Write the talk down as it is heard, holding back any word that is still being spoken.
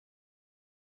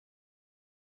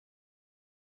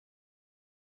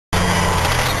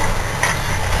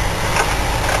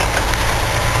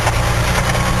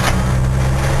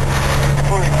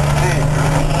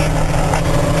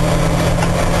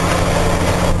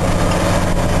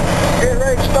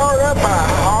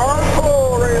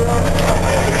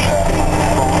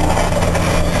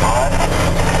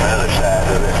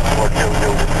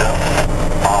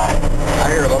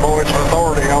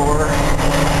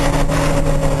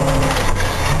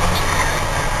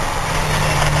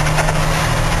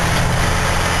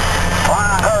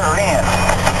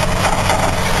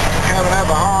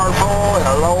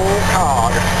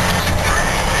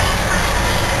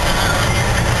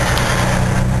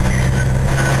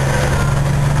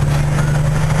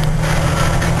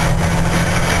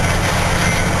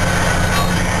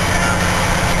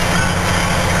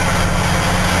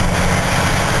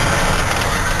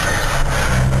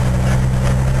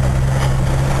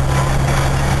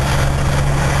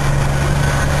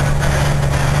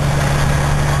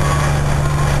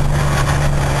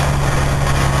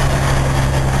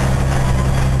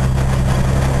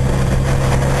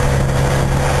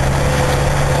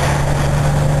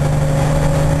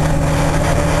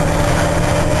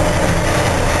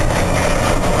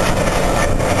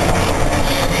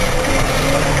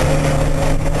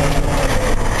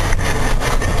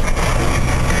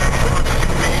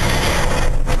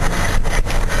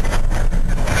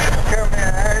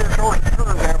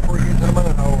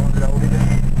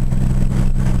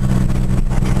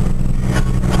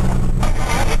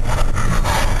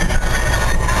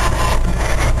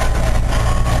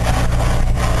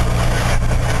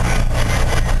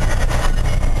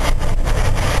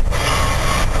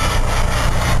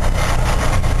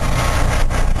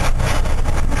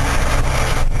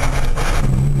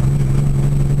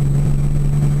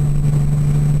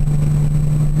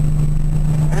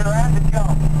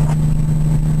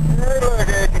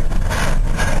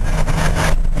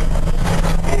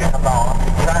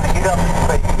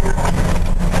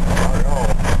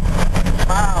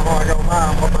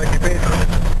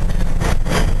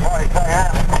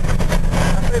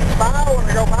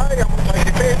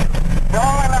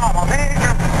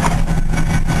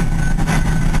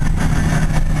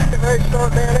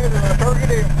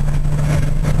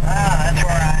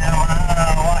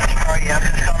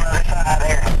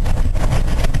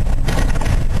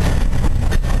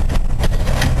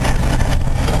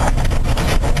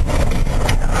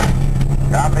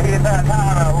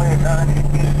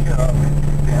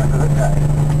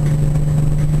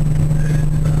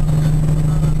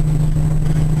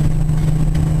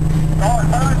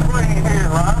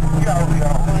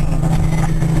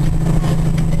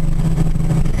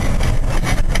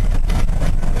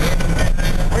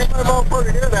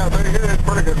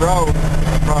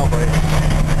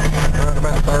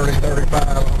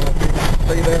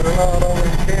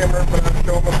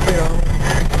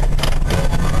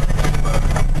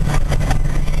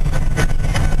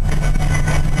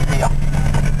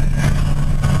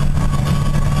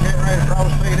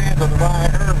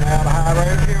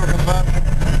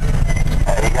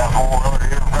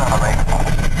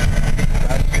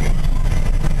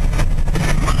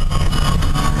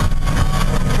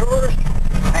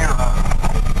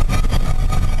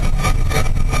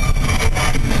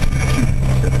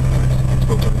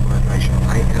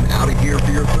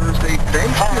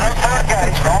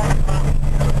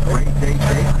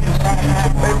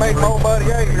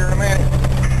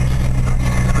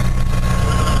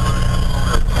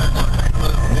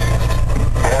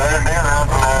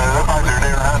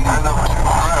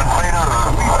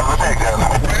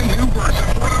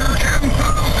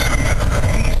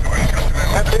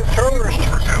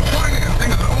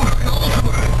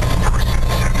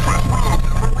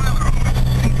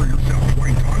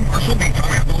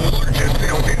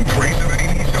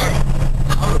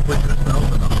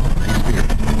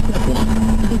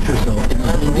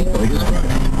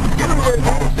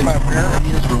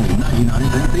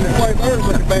Wait, there's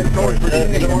a bad choice for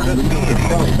you or just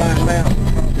probably find out.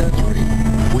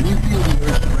 When you feel the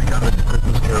urge to break out into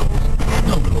Christmas carols,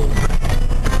 don't hold back.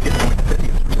 Get point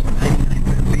pennies for just 99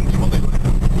 cents each while they last.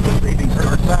 The savings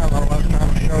starts I was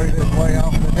trying to show you this way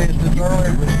off the distance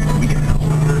earlier. we can help.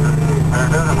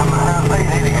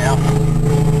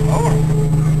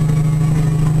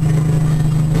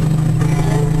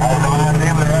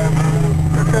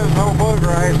 Because no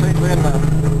booger ass, he's in the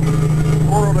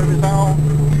world of his own.